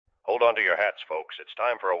Hold on to your hats, folks. It's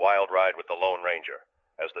time for a wild ride with the Lone Ranger.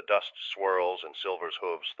 As the dust swirls and Silver's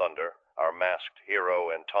hooves thunder, our masked hero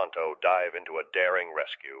and Tonto dive into a daring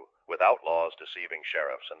rescue, with outlaws deceiving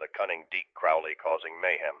sheriffs and the cunning Deke Crowley causing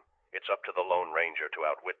mayhem. It's up to the Lone Ranger to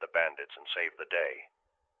outwit the bandits and save the day.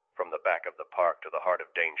 From the back of the park to the heart of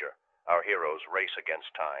danger, our heroes race against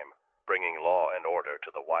time, bringing law and order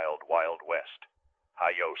to the wild, wild west.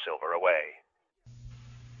 Hi-yo, Silver, away.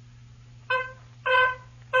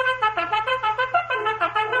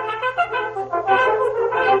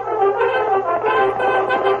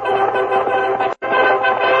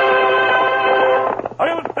 Are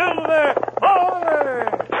you still there?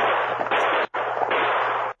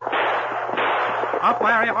 Up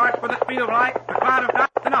where your hearts with the speed of light, the cloud of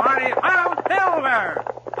dust and a hearty Hello, Silver,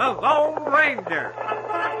 the Lone Ranger.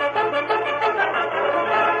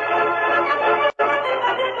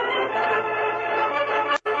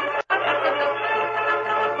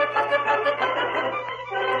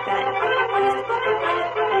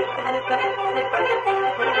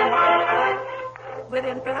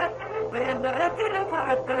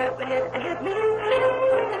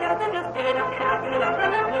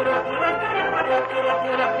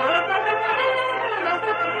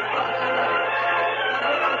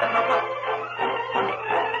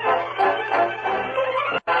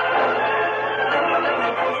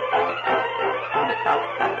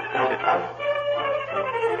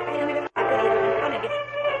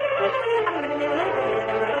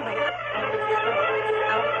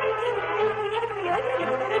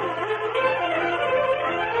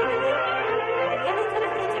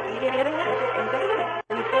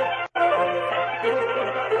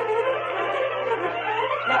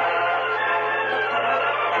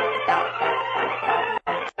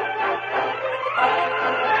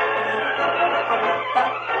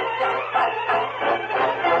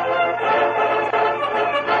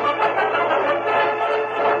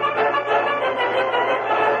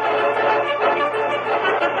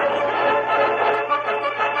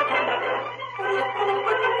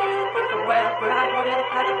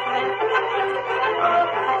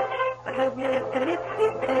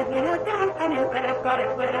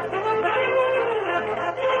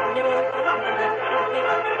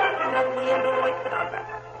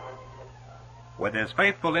 With his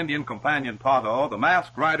faithful Indian companion Tonto, the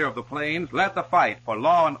masked rider of the plains led the fight for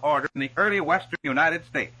law and order in the early western United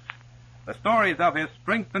States. The stories of his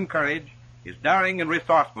strength and courage, his daring and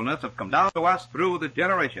resourcefulness have come down to us through the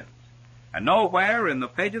generations. And nowhere in the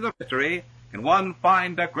pages of history can one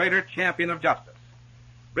find a greater champion of justice.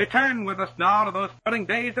 Return with us now to those thrilling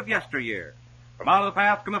days of yesteryear. From out of the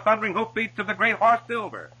past come the thundering hoofbeats of the great horse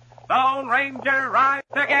Silver. Lone Ranger rides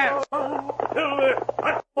again. Oh, Silver,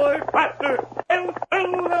 hot boy, faster, and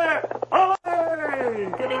Silver, away!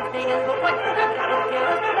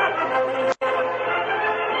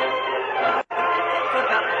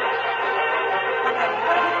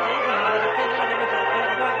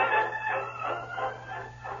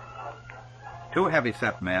 Two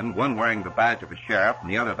heavy-set men, one wearing the badge of a sheriff and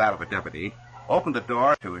the other that of a deputy, opened the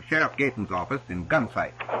door to Sheriff Gaten's office in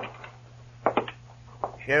gunsight.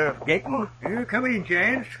 Sheriff Gaten? Come in,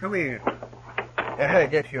 Chance. Come in. I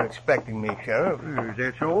guess you're expecting me, Sheriff. Is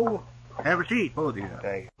that so? Have a seat, both of you.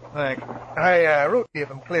 Thanks. I wrote to you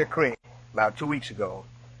from Clear Creek about 2 weeks ago.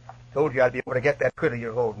 Told you I'd be able to get that critter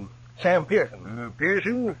you're holding. Sam Pearson.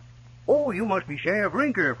 Pearson? Oh, you must be Sheriff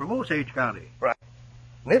Rinker from Osage County. Right.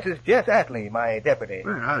 And this is Jess Atlee, my deputy.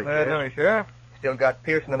 Well, howdy, Sheriff. Still got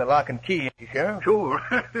Pearson in the lock and key, Sheriff? Sure.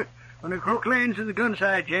 When a crook lands in the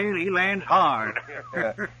gunsight jail, he lands hard.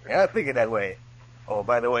 Yeah, I figured that way. Oh,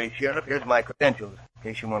 by the way, Sheriff, here's my credentials,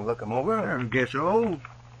 in case you want to look them over. I guess so.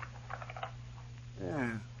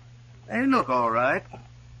 They look all right.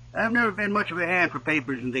 I've never been much of a hand for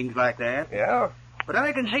papers and things like that. Yeah? But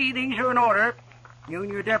I can see things are in order. You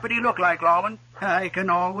and your deputy look like lawmen. I can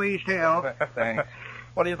always tell. Thanks.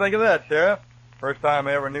 What do you think of that, Sheriff? First time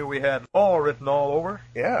I ever knew we had law written all over.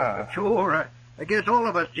 Yeah. Sure. I guess all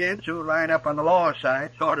of us gents who line up on the law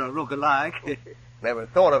side sort of look alike. Never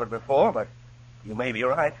thought of it before, but you may be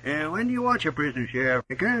right. When do you want your prisoner, Sheriff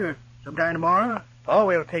Rinker? Sometime tomorrow? Oh,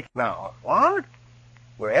 we'll take it now. What?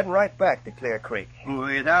 We're heading right back to Clear Creek.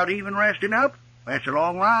 Without even resting up? That's a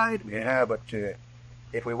long ride. Yeah, but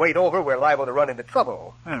if we wait over, we're liable to run into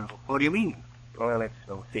trouble. What do you mean? Well, it's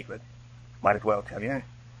no secret. Might as well tell you.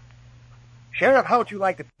 Sheriff, how would you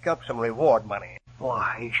like to pick up some reward money?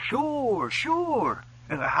 Why, sure.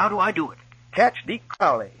 How do I do it? Catch Deke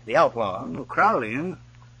Crowley, the outlaw. Oh, Crowley, huh?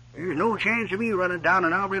 There's no chance of me running down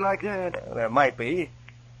an outfit like that. Well, there might be.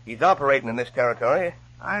 He's operating in this territory.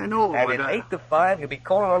 I know, And but... at 8 to 5, he'll be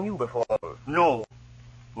calling on you before. No.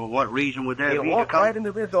 Well, what reason would there He'll be to walk come? right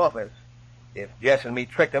into this office. If Jess and me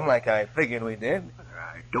tricked him like I figured we did.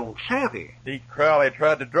 I don't savvy. Deke Crowley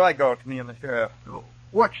tried to dry gulch me and the sheriff. Oh,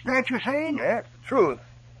 what's that you're saying? That's the truth.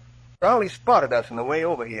 Crowley spotted us on the way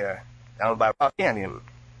over here, down by Rock Canyon.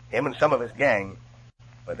 Him and some of his gang.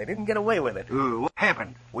 But they didn't get away with it. What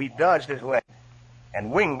happened? We dodged his way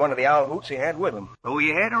and winged one of the owl hoots he had with him. Oh,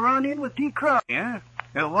 you had a run-in with Deke Crowley, huh?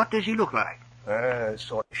 What does he look like?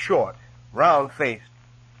 Sort of short, round-faced,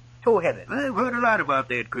 two-headed. I've heard a lot about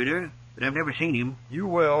that critter, but I've never seen him. You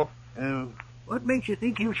will. What makes you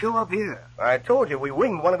think he'll show up here? I told you we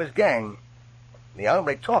winged one of his gang. The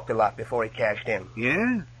hombre talked a lot before he cashed in.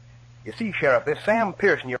 Yeah? You see, Sheriff, this Sam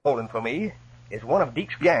Pearson you're holding for me is one of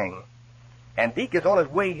Deke's gang. And Deke is on his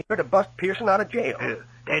way here to bust Pearson out of jail.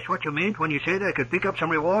 That's what you meant when you said I could pick up some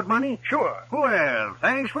reward money? Sure. Well,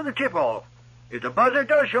 thanks for the tip-off. If the buzzer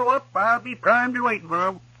does show up, I'll be primed and waiting for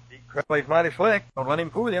him. Deke Crowley's mighty slick. Don't let him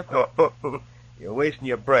fool you. You're wasting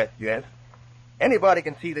your breath, Jess. Anybody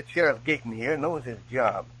can see that Sheriff Gayton here knows his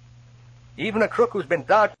job. Even a crook who's been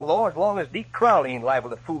dodging the law as long as Deke Crowley ain't liable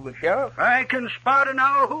to fool the sheriff. I can spot an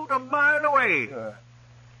owl hoot a mile away.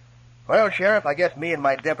 Well, Sheriff, I guess me and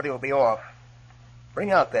my deputy will be off. Bring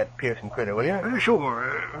out that Pearson critter, will you?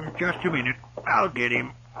 Sure. Just a minute. I'll get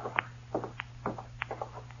him.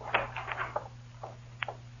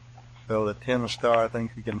 So the 10-star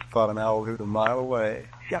thinks he can spot an owl hoot a mile away.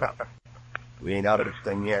 Shut up. We ain't out of this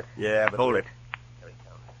thing yet. Yeah, but Hold it.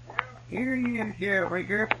 Here he is, Sheriff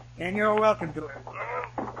Rinker, and you're welcome to it.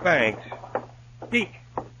 Thanks.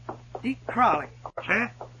 Deke Crowley.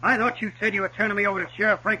 Sir, I thought you said you were turning me over to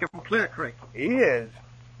Sheriff Rinker from Clear Creek. He is.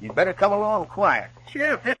 You'd better come along quiet.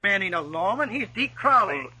 Sheriff, this man ain't a lawman. He's Deke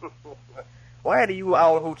Crowley. Why do you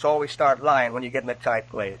owl hoots always start lying when you get in a tight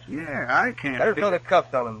place? Yeah, I can't. Better throw the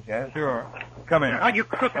cuffs on him, Jess. sure. Come here. Are you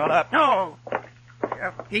crooked? Shut up. No.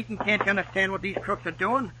 Sheriff Deaton can't understand what these crooks are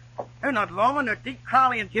doing. They're not lawmen. They're Deke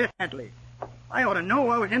Crowley and Jess Hadley. I ought to know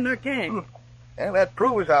I was in their gang. Well, that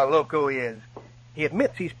proves how loco he is. He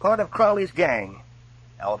admits he's part of Crowley's gang.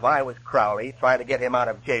 Now, if I was Crowley trying to get him out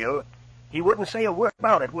of jail, he wouldn't say a word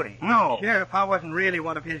about it, would he? No. Sheriff, I wasn't really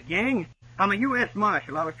one of his gang. I'm a U.S.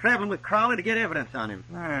 Marshal. I was traveling with Crowley to get evidence on him.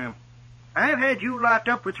 I've had you locked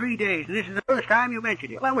up for 3 days, and this is the first time you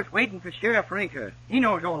mentioned it. Well, I was waiting for Sheriff Rinker. He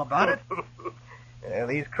knows all about it.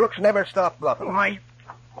 These crooks never stop bluffing. Why,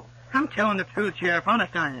 I'm telling the truth, Sheriff.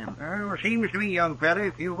 Honest I am. Seems to me, young fella,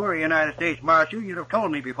 if you were a United States Marshal, you'd have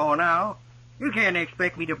told me before now. You can't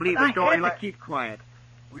expect me to believe a story like... keep quiet.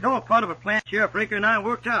 We know a part of a plan Sheriff Rinker and I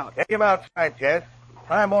worked out. Get him outside, Jess.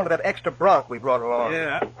 Tie him onto that extra bronc we brought along.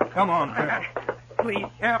 Yeah. Come on, sir. Please,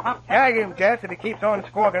 Sheriff. Tag him, Jess, if he keeps on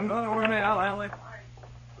squawking.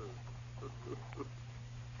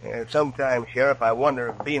 Sometimes, Sheriff, I wonder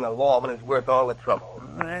if being a lawman is worth all the trouble.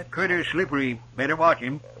 That critter's slippery. Better watch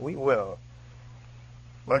him. We will.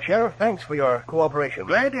 Well, Sheriff, thanks for your cooperation.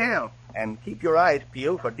 Glad to help. And keep your eyes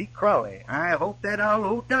peeled for Deke Crowley. I hope that owl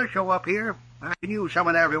hoot does show up here. I can use some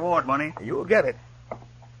of that reward money. You'll get it.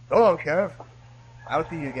 So long, Sheriff. I'll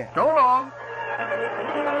see you again. So long.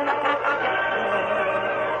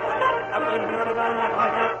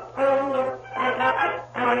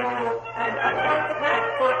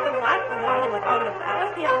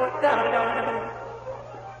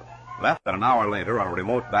 Less than an hour later, on a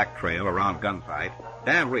remote back trail around Gunsight,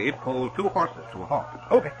 Dan Reed pulled 2 horses to a halt.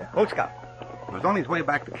 Okay, go Scout. He was on his way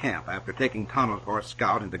back to camp after taking Tonto's horse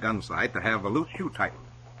Scout into Gunsight to have the loose shoe tightened.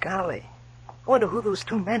 Golly, I wonder who those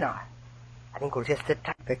 2 men are. I think we'll just sit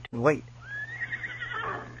tight and wait.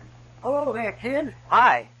 Hello there, kid.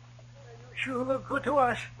 Hi. Sure look good to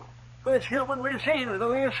us. First helping we've seen in the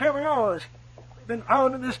last 7 hours. We've been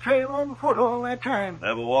pounding this trail on foot all that time.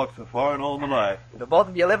 Never walked so far in all my life. Do both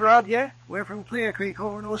of you live around here? We're from Clear Creek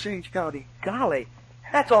over in Osage County. Golly,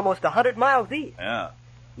 that's almost 100 miles east. Yeah.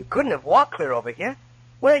 You couldn't have walked clear over here.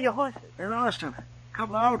 Where are your horses? We lost them. A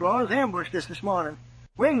couple of outlaws ambushed us this morning.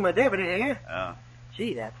 Wing, my deputy here. Yeah.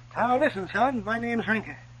 Gee, that's... Now listen, son. My name's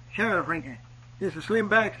Rinker. Sheriff Rinker. This is Slim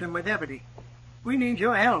Baxter, my deputy. We need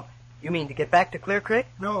your help. You mean to get back to Clear Creek?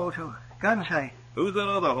 No, to Gunsight. Who's that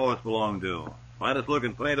other horse belong to? Finest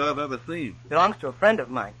looking paint I've ever seen. Belongs to a friend of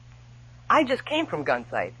mine. I just came from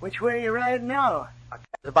Gunsight. Which way are you riding now?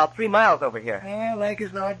 It's about 3 miles over here. Well, like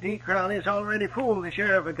as not, Deke Crowley's already fooled the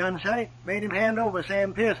sheriff of Gunsight. Made him hand over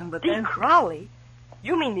Sam Pearson, but Deke then... Crowley?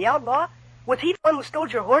 You mean the outlaw? Was he the one who stole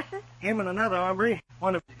your horses? Him and another hombre,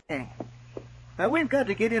 one of his gang. Now, we've got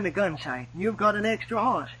to get into Gunsight, and you've got an extra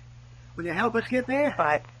horse. Will you help us get there?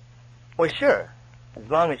 Well, sure. As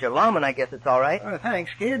long as you're lawman, I guess it's all right. Oh,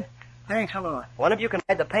 thanks, kid. Thanks a lot. One of you can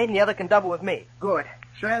ride the paint and the other can double with me. Good.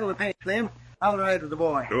 Straddle the paint, Slim. I'll ride with the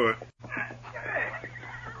boy. Sure.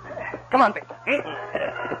 Come on, Vic.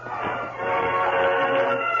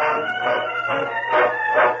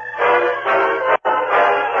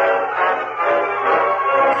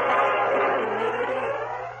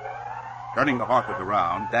 Turning the horses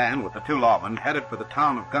around, Dan, with the two lawmen, headed for the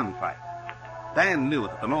town of Gunfight. Dan knew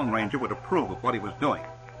that the Lone Ranger would approve of what he was doing,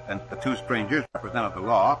 since the two strangers represented the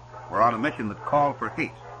law were on a mission that called for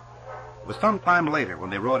haste. It was some time later when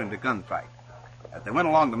they rode into Gunfight. As they went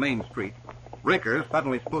along the main street, Rinker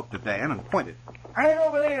suddenly spoke to Dan and pointed. Right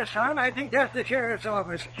over there, son. I think that's the sheriff's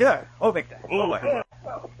office. Sure. Oh, Victor.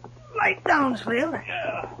 Light down, Slim.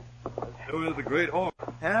 Sure is a great horse.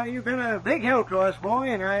 Well, you've been a big help to us, boy,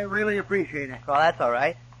 and I really appreciate it. Well, that's all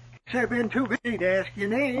right. I've been too busy to ask your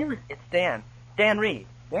name. It's Dan. Dan Reed.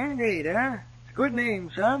 Dan Reed, huh? It's a good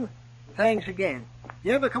name, son. Thanks again.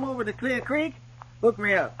 You ever come over to Clear Creek? Look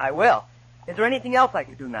me up. I will. Is there anything else I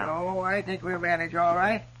can do now? Oh, I think we'll manage all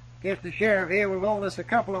right. Guess the sheriff here will loan us a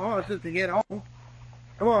couple of horses to get home.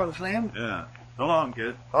 Come on, Slim. Yeah. So long,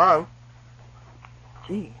 kid. Hello?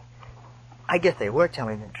 Gee, I guess they were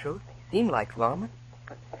telling the truth. They seemed like lawmen.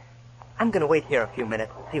 I'm going to wait here a few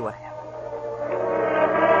minutes and see what happens.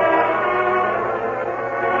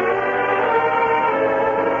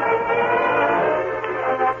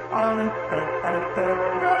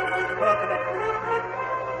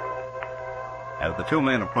 As the two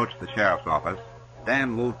men approached the sheriff's office, Dan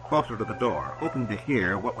moved closer to the door, hoping to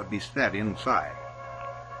hear what would be said inside.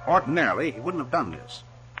 Ordinarily, he wouldn't have done this,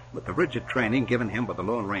 but the rigid training given him by the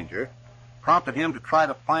Lone Ranger prompted him to try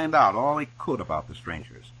to find out all he could about the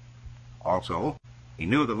strangers. Also, he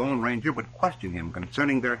knew the Lone Ranger would question him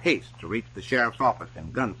concerning their haste to reach the sheriff's office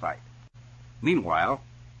in Gunfight. Meanwhile,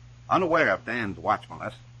 unaware of Dan's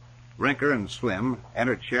watchfulness, Rinker and Slim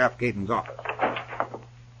entered Sheriff Gaten's office.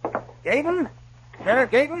 Gaten?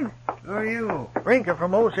 Sheriff Gaten? Who are you? Rinker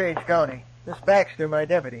from Osage County. This Baxter, my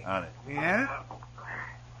deputy. On it. Yeah?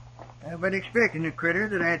 I've been expecting a critter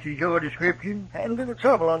that answers your description. Had a little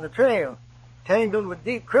trouble on the trail. Tangled with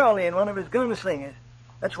Deep Crowley and one of his gunslingers.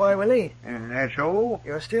 That's why we're late. And that's all?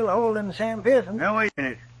 You're still holding Sam Pearson. Now, wait a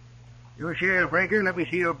minute. You're Sheriff Rinker. Let me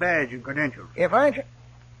see your badge and credentials.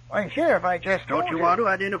 Why, Sheriff, I just told you. Don't you want to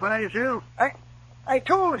identify yourself? I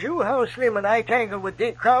told you how Slim and I tangled with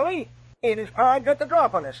Dick Crowley. He and his pard got the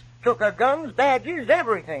drop on us. Took our guns, badges,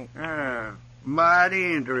 everything.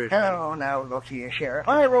 Mighty interesting. Oh, now look here, Sheriff.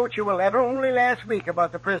 I wrote you a letter only last week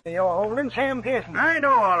about the prisoner you're holding, Sam Pearson. I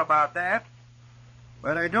know all about that.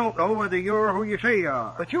 But I don't know whether you're who you say you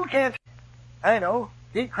are. But you can't. I know.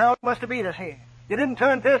 Dick Crowley must have beat us here. You didn't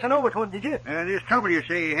turn Pearson over to him, did you? This trouble you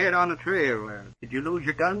say you had on the trail. Did you lose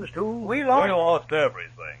your guns, too? We lost. We lost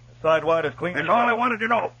everything. The sidewide is clean. That's all I wanted to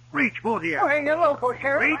know. Reach, both of you. Oh, hey, you're loco,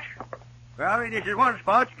 Sheriff. Reach. Crowley, this is one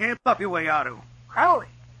spot you can't bluff your way out of. Crowley?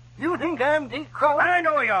 You think I'm Dick Crowley? I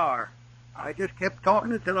know you are. I just kept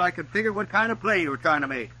talking until I could figure what kind of play you were trying to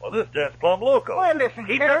make. Well, this just plumb loco. Well, listen,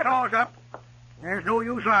 keep your claws up. There's no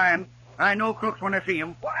use lying. I know crooks when I see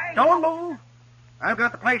them. Don't move. I've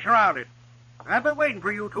got the place surrounded. I've been waiting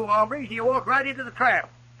for you two hombres, and you walk right into the trap.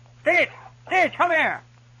 Stitch! Stitch, come here.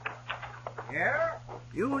 Yeah?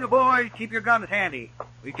 You and the boys keep your guns handy.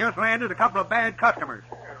 We just landed a couple of bad customers.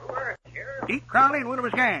 Deep Crowley and one of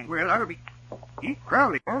his gang. Well, Harvey. Deep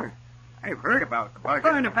Crowley? I've heard about them.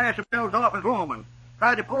 Trying to pass themselves off as lawmen.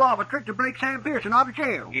 Tried to pull off a trick to break Sam Pearson out of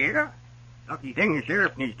jail. Yeah? Lucky thing the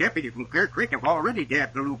sheriff and his deputy from Clear Creek have already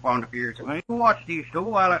jabbed the loop on the Pearson. Well, you watch these two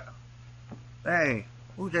while Hey,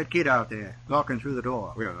 who's that kid out there, walking through the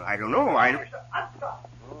door? Well, I don't know.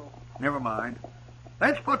 Never mind.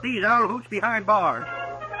 Let's put these owl hoots behind bars.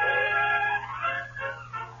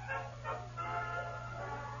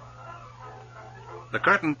 The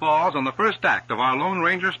curtain falls on the first act of our Lone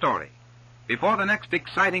Ranger story. Before the next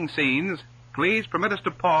exciting scenes, please permit us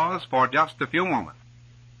to pause for just a few moments.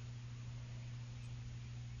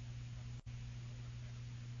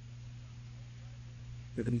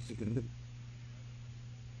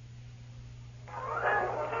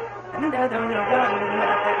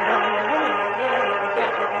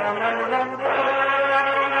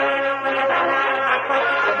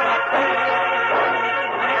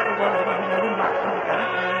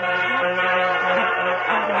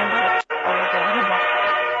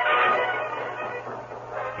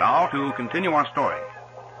 Now, to continue our story.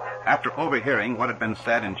 After overhearing what had been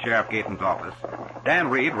said in Sheriff Gaten's office, Dan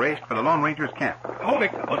Reed raced for the Lone Ranger's camp. Hold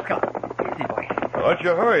it, let's go. Easy, boy. What's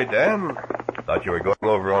your hurry, Dan? Thought you were going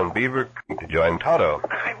over on Beaver Creek to join Tonto.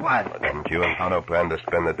 I was. Didn't you and Tonto plan to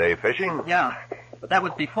spend the day fishing? Yeah, but that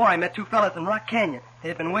was before I met two fellas in Rock Canyon. They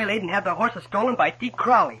had been waylaid and had their horses stolen by Deep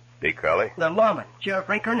Crowley. Deke Crowley? The lawman, Sheriff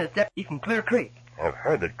Rinker and his deputy from Clear Creek. I've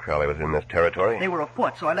heard that Crowley was in this territory. They were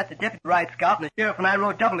afoot, so I let the deputy ride scout, and the sheriff and I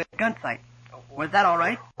rode double at the gun sight. Was that all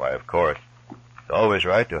right? Why, of course. It's always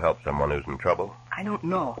right to help someone who's in trouble. I don't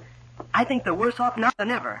know. I think they're worse off now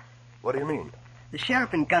than ever. What do you mean? The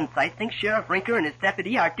sheriff in gun sight thinks Sheriff Rinker and his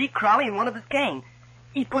deputy are Deke Crowley and one of his gang.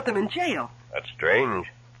 He put them in jail. That's strange.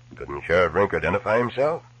 Couldn't Sheriff Rinker identify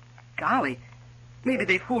himself? Golly, maybe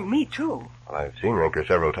they fooled me, too. Well, I've seen Rinker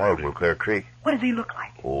several times in Clear Creek. What does he look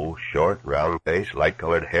like? Oh, short, round face,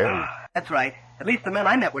 light-colored hair. That's right. At least the men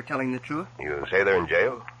I met were telling the truth. You say they're in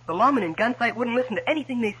jail? The lawman in gun sight wouldn't listen to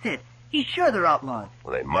anything they said. He's sure they're outlaws.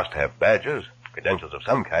 Well, they must have badges, credentials of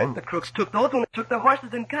some kind. The crooks took those when they took their horses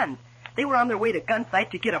and guns. They were on their way to gun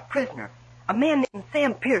sight to get a prisoner, a man named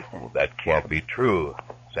Sam Pearson. Well, that can't be true.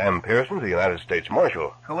 Sam Pearson's a United States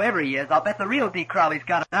Marshal. Whoever he is, I'll bet the real Deke Crowley's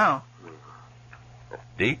got him now. If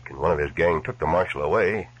Deke and one of his gang took the marshal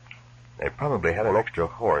away, they probably had an extra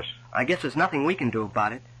horse. I guess there's nothing we can do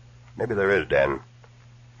about it. Maybe there is, Dan.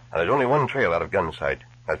 Now, there's only one trail out of gun sight.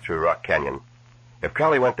 That's through Rock Canyon. If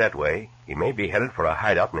Crowley went that way, he may be headed for a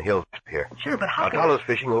hideout in the hills up here. Sure, but how Tonto's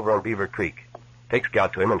fishing over on Beaver Creek. Take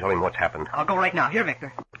Scout to him and tell him what's happened. I'll go right now. Here,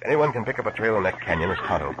 Victor. If anyone can pick up a trail in that canyon, it's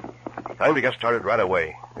Tonto. Time to get started right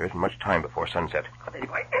away. There isn't much time before sunset.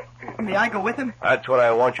 May I go with him? That's what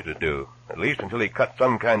I want you to do, at least until he cuts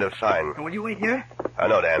some kind of sign. Will you wait here? I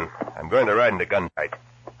know, Dan. I'm going to ride into gun sight.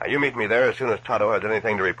 Now, you meet me there as soon as Tonto has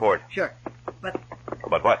anything to report. Sure. But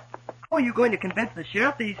But what? how are you going to convince the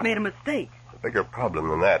sheriff that he's made a mistake? It's a bigger problem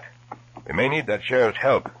than that. We may need that sheriff's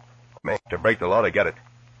help. We may have to break the law to get it.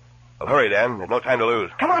 Well, hurry, Dan. There's no time to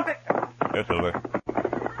lose. Come on, Victor. Here, Silver.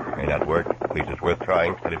 May not work. At least it's worth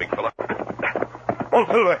trying. Steady, big fella. Come on,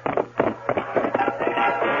 Silver.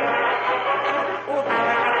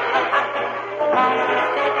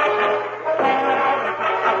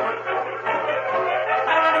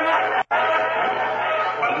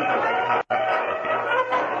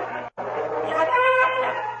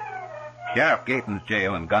 Sheriff Gaten's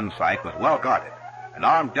jail and gun sight was well guarded. An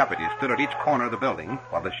armed deputy stood at each corner of the building,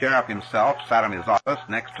 while the sheriff himself sat in his office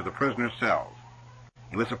next to the prisoner's cells.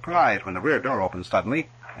 He was surprised when the rear door opened suddenly,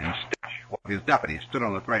 and Stitch, one of his deputies, stood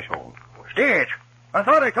on the threshold. Stitch, I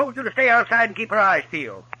thought I told you to stay outside and keep your eyes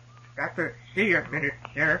peeled. Got to see you a minute,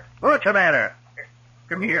 Sheriff. What's the matter?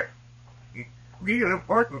 Come here. It's real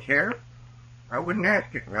important, Sheriff. I wouldn't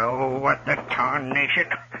ask it. Oh, what the tarnation.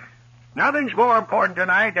 Nothing's more important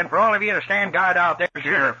tonight than for all of you to stand guard out there,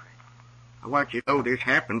 Sheriff. I want you to know this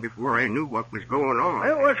happened before I knew what was going on.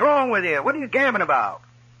 Well, what's wrong with you? What are you gabbing about?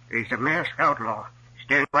 There's a masked outlaw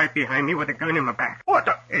standing right behind me with a gun in my back. What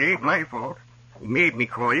the? It ain't my fault. He made me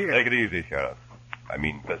call you. Take it easy, Sheriff. I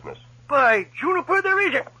mean business. By Juniper, there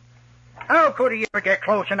isn't. How could he ever get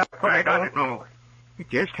close enough? I don't know. It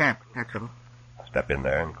just happened, that's all. Step in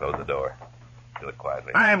there and close the door. Do it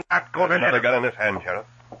quietly. I'm not going to... Another gun in this hand, Sheriff.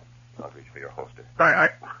 I'll reach for your holster.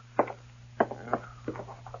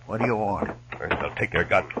 What do you want? First, I'll take your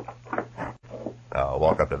gun. Now,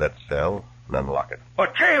 walk up to that cell and unlock it. A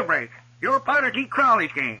jailbreak. You're part of Deke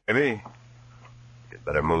Crowley's gang. Maybe. You'd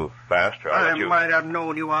better move fast, or I'll I let you... might have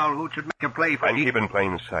known you all who should make a play for And Deke. keep in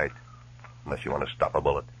plain sight. Unless you want to stop a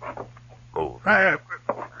bullet. Move.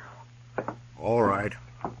 All right.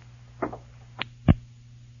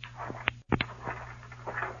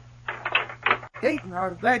 Hey,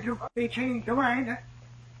 I'm glad you changed your mind.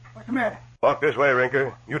 What's the matter? Walk this way,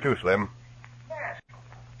 Rinker. You too, Slim.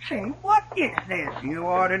 Say, what is this? You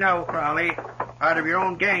ought to know, Crowley. Part of your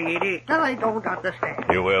own gang, ain't it? I don't understand.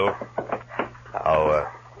 You will.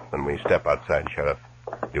 Now, when we step outside, Sheriff,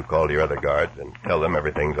 you call your other guards and tell them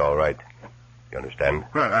everything's all right. You understand?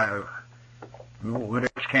 Well, what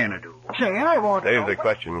else can I do? Say, I want to Save know... the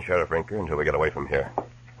question, Sheriff Rinker, until we get away from here.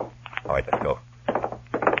 All right, let's go.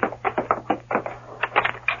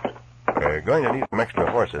 We're going to need some extra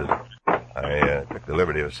horses. I took the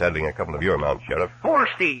liberty of saddling a couple of your mounts, Sheriff. Horse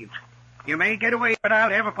thieves. You may get away, but I'll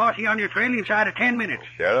have a posse on your trail inside of 10 minutes.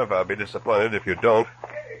 Sheriff, I'll be disappointed if you don't.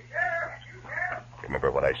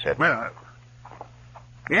 Remember what I said? Well,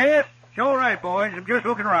 yes, it's all right, boys. I'm just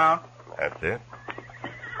looking around. That's it.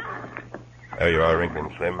 There you are, Rinker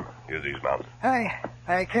and Slim. Use these mounts.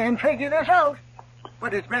 I can't figure this out.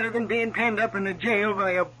 But it's better than being penned up in a jail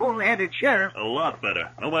by a bull-headed sheriff. A lot better,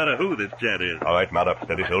 no matter who this jet is. All right, mount up.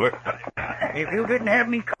 Steady, Silver. If you didn't have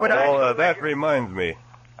me covered, That reminds me.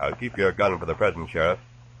 I'll keep your gun for the present, Sheriff.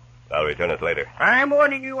 I'll return it later. I'm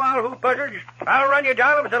warning you all, who buzzards. I'll run you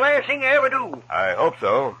down if it's the last thing you ever do. I hope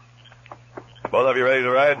so. Both of you ready to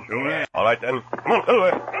ride? Sure. All right, then. Come on,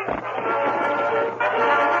 Silver.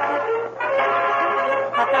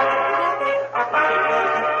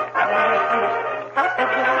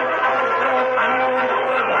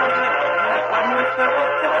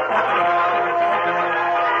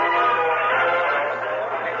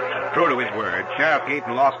 True to his word, Sheriff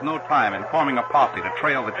Gayton lost no time in forming a posse to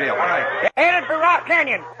trail the jailbird. Headed for Rock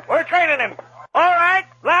Canyon. We're trailing him. All right,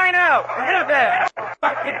 line out. Get up there.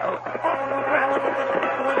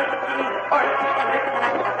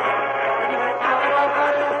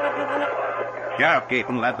 Sheriff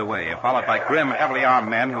Gayton led the way, followed by grim, heavily armed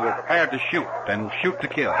men who were prepared to shoot and shoot to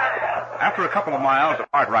kill. After a couple of miles of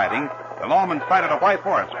hard riding, the lawmen sighted a white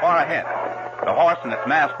horse far ahead. The horse and its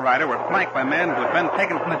masked rider were flanked by men who had been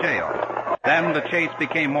taken from the jail. Then the chase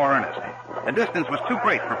became more earnest. The distance was too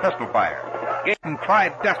great for pistol fire. Gayton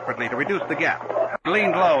tried desperately to reduce the gap. He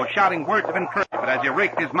leaned low, shouting words of encouragement as he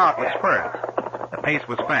raked his mount with spurs. The pace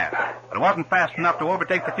was fast, but it wasn't fast enough to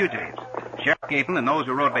overtake the fugitives. Sheriff Gayton and those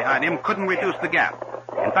who rode behind him couldn't reduce the gap.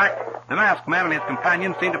 In fact, the masked man and his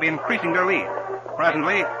companions seemed to be increasing their lead.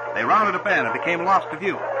 Presently, they rounded a bend and became lost to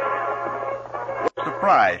view. It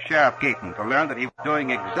surprised Sheriff Gayton to learn that he was doing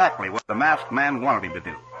exactly what the masked man wanted him to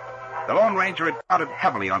do. The Lone Ranger had counted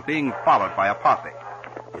heavily on being followed by a posse.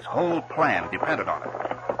 His whole plan depended on it.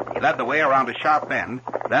 He led the way around a sharp bend,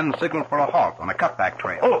 then signaled for a halt on a cutback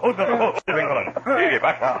trail. Hey,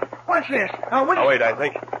 back now. What's this? Wait, I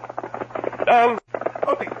think. Down.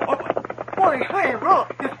 Boy, say, bro,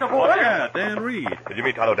 it's the boy. Yeah, Dan Reed. Did you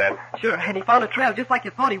meet Tonto, Dan? Sure, and he found a trail just like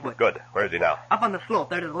you thought he would. Good. Where is he now? Up on the slope,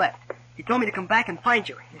 there to the left. He told me to come back and find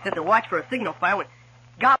you. He said to watch for a signal fire when...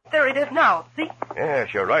 God, there it is now. See?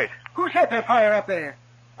 Yes, you're right. Who set that fire up there?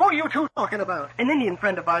 Who are you two talking about? An Indian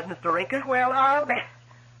friend of ours, Mr. Rinker. Well, I'll bet.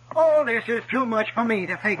 All this is too much for me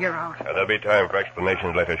to figure out. There'll be time for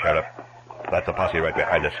explanations later, Sheriff. That's a posse right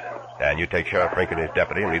behind us. And you take Sheriff Frink and his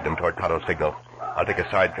deputy and lead them toward Tonto's signal. I'll take a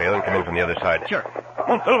side trail and come in from the other side. Sure.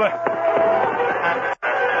 Come on, Silver.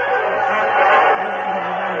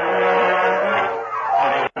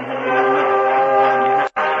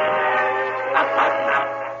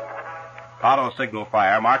 Tonto's signal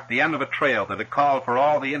fire marked the end of a trail that had called for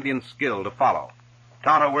all the Indian skill to follow.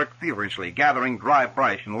 Tonto worked feverishly, gathering dry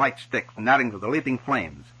brush and light sticks and adding to the leaping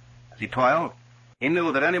flames. As he toiled, he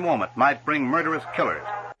knew that any moment might bring murderous killers,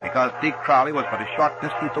 because Deke Crowley was but a short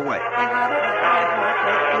distance away.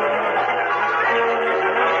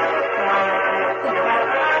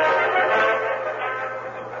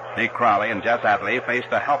 Deke Crowley and Jess Adley faced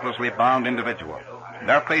a helplessly bound individual.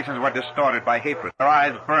 Their faces were distorted by hatred. Their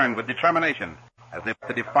eyes burned with determination as they met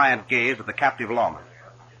the defiant gaze of the captive lawman.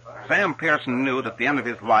 Sam Pearson knew that the end of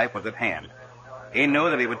his life was at hand. He knew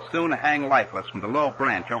that he would soon hang lifeless from the low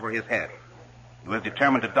branch over his head. He was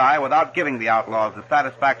determined to die without giving the outlaws the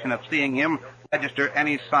satisfaction of seeing him register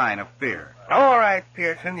any sign of fear. All right,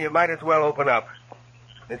 Pearson, you might as well open up.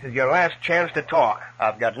 This is your last chance to talk.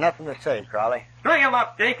 I've got nothing to say, Crowley. Bring him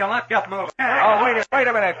up, Deke, and let's get moving. Oh, wait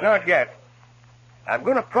a minute. Not yet. I'm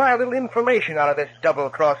going to pry a little information out of this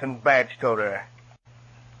double-crossing badge toter.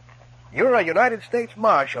 You're a United States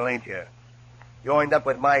Marshal, ain't you? Joined up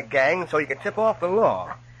with my gang so you can tip off the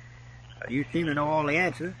law. You seem to know all the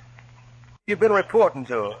answers. You've been reporting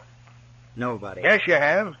to? Nobody. Yes, you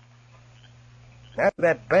have. After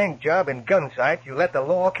that bank job in Gunsight, you let the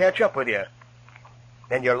law catch up with you.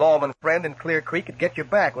 Then your lawman friend in Clear Creek could get you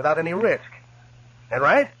back without any risk. That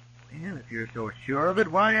right? Well, if you're so sure of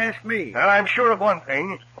it, why ask me? Well, I'm sure of one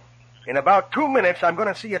thing. In about 2 minutes, I'm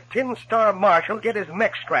going to see a tin-star marshal get his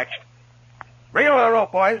neck scratched. Reel the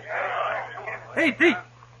rope, boys. Hey, Deke!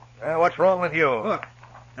 What's wrong with you? Look,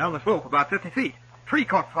 down the slope about 50 feet. Tree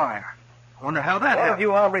caught fire. Wonder how that One of happened.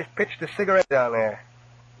 you hombres pitched a cigarette down there.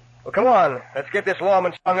 Well, come on. Let's get this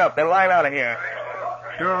lawman strung up, then line out of here.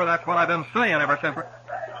 Sure, that's what I've been saying ever since.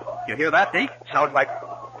 You hear that, Deke? Sounds like...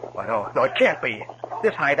 Why, no, it can't be.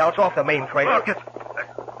 This hideout's off the main trail. Look,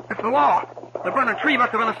 it's the law. The burning tree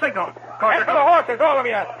must have been a signal. After the horses, all of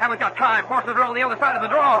you. Haven't got time. Horses are on the other side of the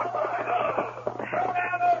draw.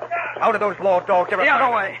 How did those law dogs ever... The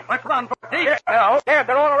other way. Let's run for Deke. Yeah,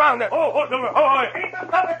 they're all around it. Oh,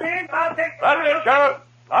 Stop it, Deke. I'll take... That is, Sheriff.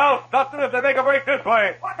 I'll stop them if they make a break this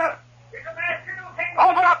way. What the...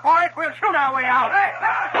 Open up, boys. We'll shoot our way out.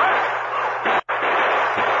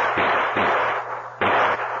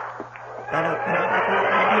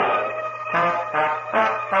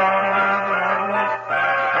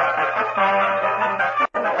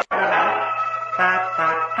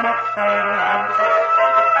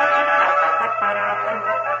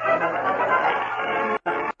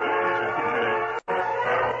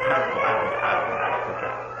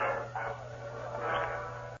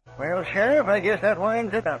 Well, Sheriff, I guess that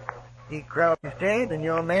winds it up. Deke Crowley's dead, and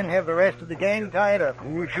your men have the rest of the gang tied up.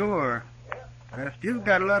 Oh, sure. I've still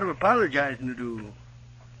got a lot of apologizing to do.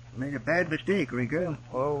 Made a bad mistake, Rinker.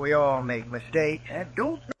 Oh, we all make mistakes. I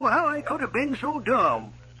don't know how I could have been so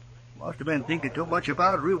dumb. Must have been thinking too much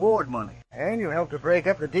about reward money. And you helped to break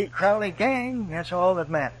up the Deke Crowley gang. That's all that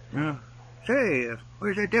matters. Say,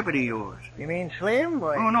 where's that deputy of yours? You mean Slim?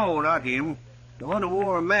 Boy? Oh, no, not him. The one who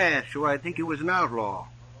wore a mask, so I think he was an outlaw.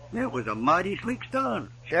 That was a mighty slick stunt.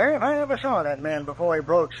 Sheriff, I never saw that man before he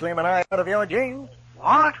broke Slim and I out of your jail.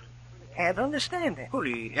 What? Can't understand it. Well,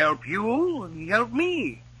 he helped you, and he helped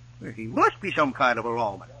me. Well, he must be some kind of a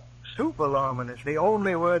lawman. Super lawman is the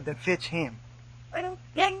only word that fits him.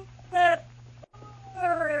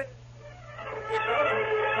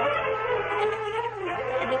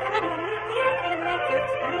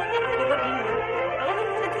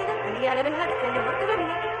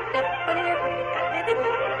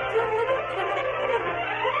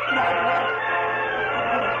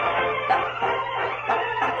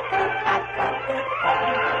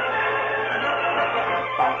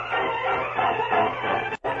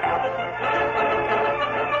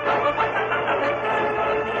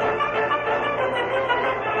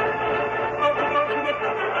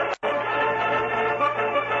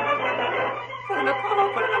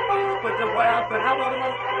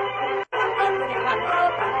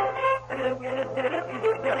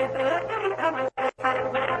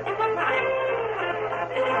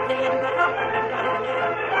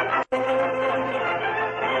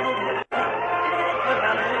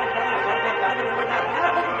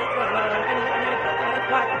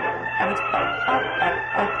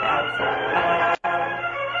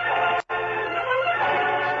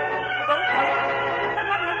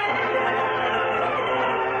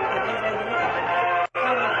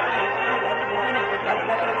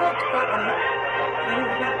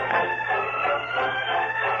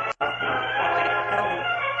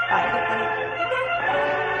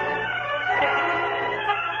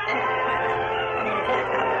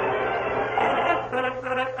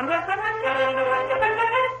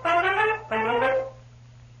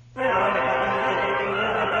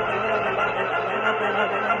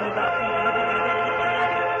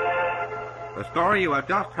 The story you have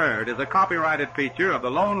just heard is a copyrighted feature of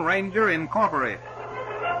the Lone Ranger Incorporated.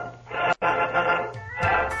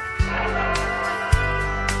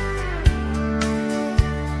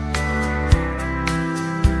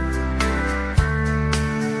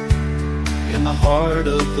 In the heart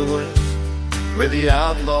of the West, where the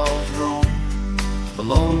outlaws roam, the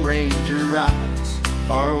Lone Ranger rides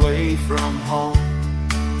far away from home.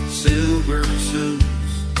 Silver suits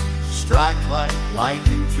strike like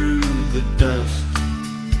lightning through the dust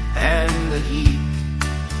and the heat,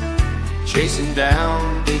 chasing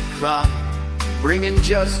down big crop, bringing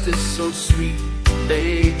justice so sweet.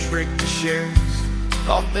 They trick the sheriffs,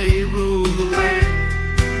 thought they ruled the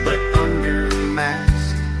land, but under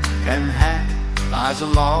mask and hat lies a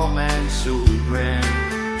lawman so grand.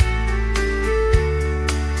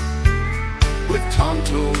 With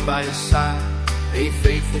Tonto by his side, a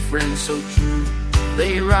faithful friend so true,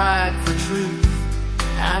 they ride for truth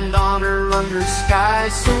and honor under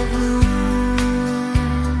skies so blue.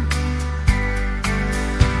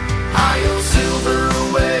 I'll silver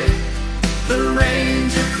away, the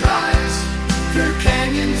ranger cries, through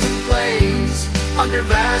canyons and plains, under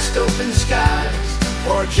vast open skies,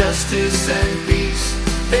 for justice and peace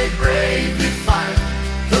they bravely fight.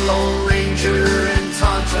 The Lone Ranger and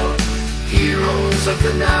Tonto, heroes of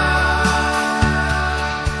the night.